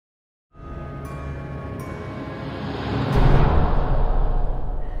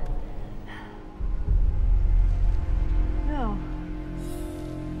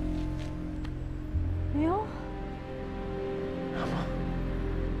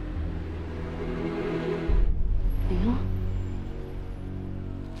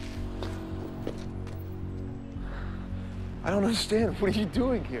don't understand. What are you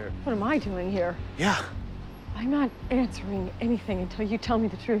doing here? What am I doing here? Yeah. I'm not answering anything until you tell me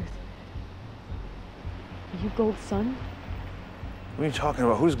the truth. Are you Gold's son? What are you talking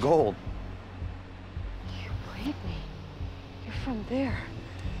about? Who's Gold? You played me. You're from there.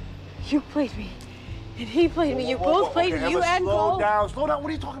 You played me. And he played me. You both played me. You and Gold. Slow down. Slow down. What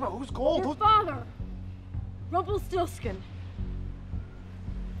are you talking about? Who's Gold? Your father. Rumpelstiltskin.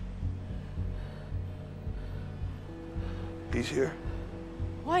 He's here.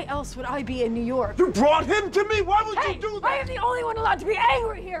 Why else would I be in New York? You brought him to me? Why would you do that? I am the only one allowed to be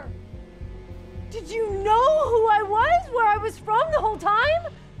angry here. Did you know who I was, where I was from the whole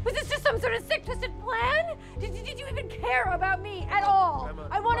time? Was this just some sort of sick, twisted plan? Did you even care about me at all? Emma,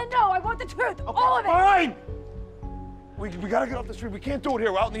 I want to know. I want the truth. Okay, all of it. Fine. We gotta get off the street. We can't do it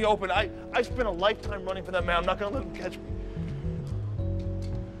here. We're out in the open. I spent a lifetime running for that man. I'm not gonna let him catch me.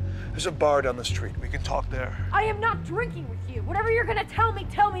 There's a bar down the street. We can talk there. I am not drinking with you. Whatever you're gonna tell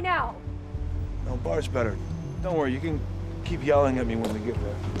me now. No, bar's better. Don't worry. You can keep yelling at me when we get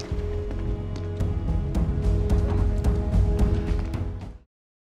there.